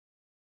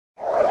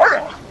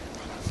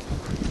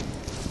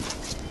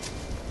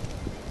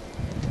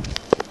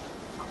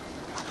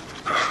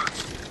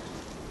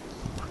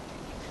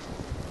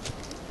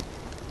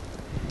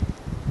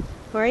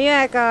Where you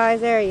at, guys?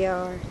 There you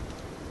are.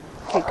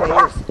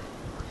 Cuckoos.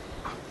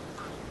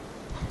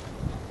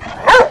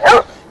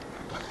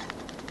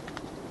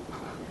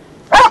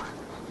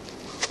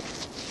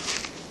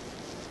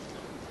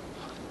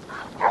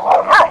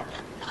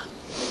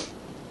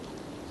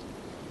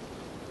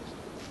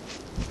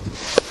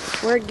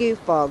 Where'd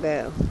Goofball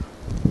go?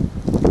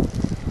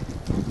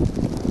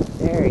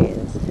 There he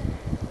is.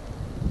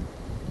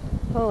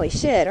 Holy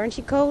shit, aren't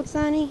you cold,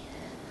 Sonny?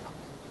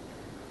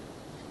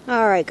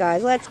 Alright,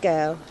 guys, let's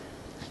go.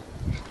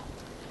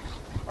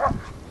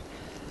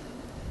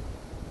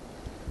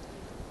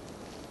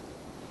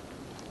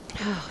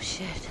 Oh,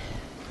 shit.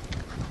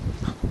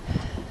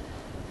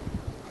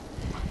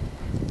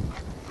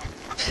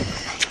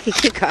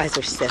 You guys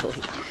are silly.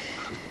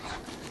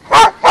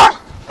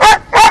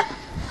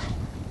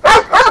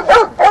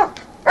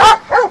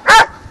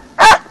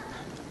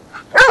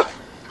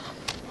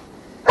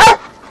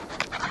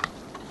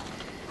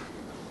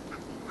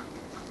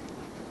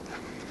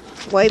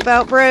 Wipe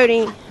out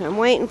Brody. I'm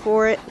waiting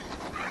for it.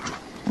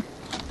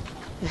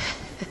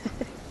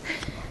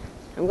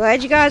 I'm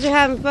glad you guys are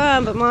having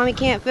fun, but Mommy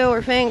can't feel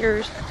her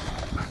fingers.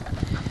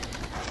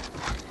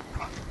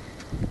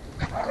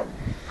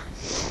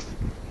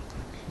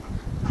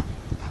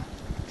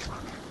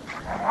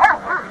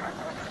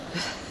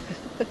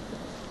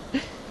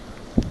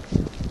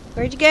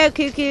 Where'd you go,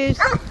 cuckoos?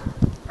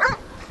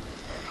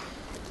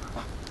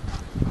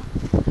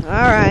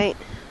 Alright.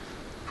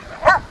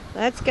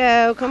 Let's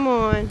go. Come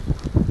on.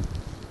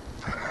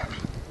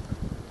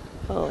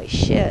 Holy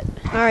shit.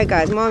 Alright,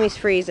 guys. Mommy's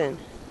freezing.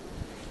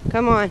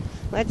 Come on.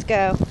 Let's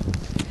go.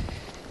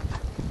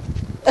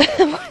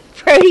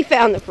 Brody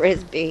found the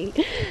frisbee.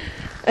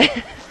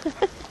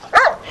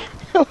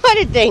 What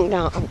a ding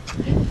dong.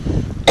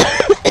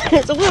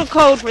 It's a little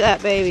cold for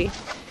that baby.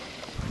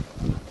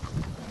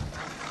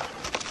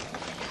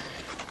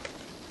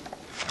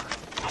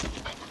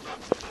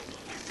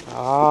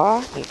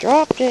 Aw, he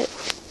dropped it.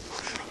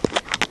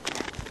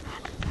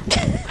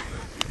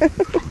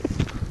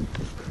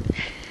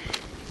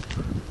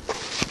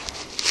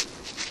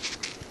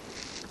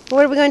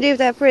 What are we going to do with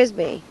that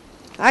frisbee?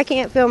 I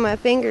can't feel my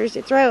fingers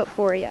to throw it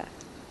for you.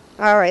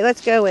 Alright,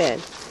 let's go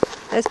in.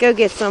 Let's go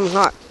get some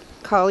hot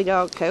collie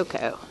dog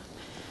cocoa.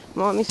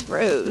 Mommy's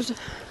froze.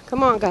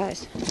 Come on,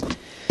 guys.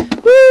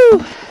 Woo!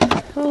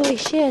 Holy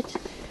shit.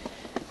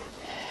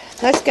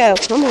 Let's go.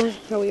 Come on.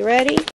 Are we ready?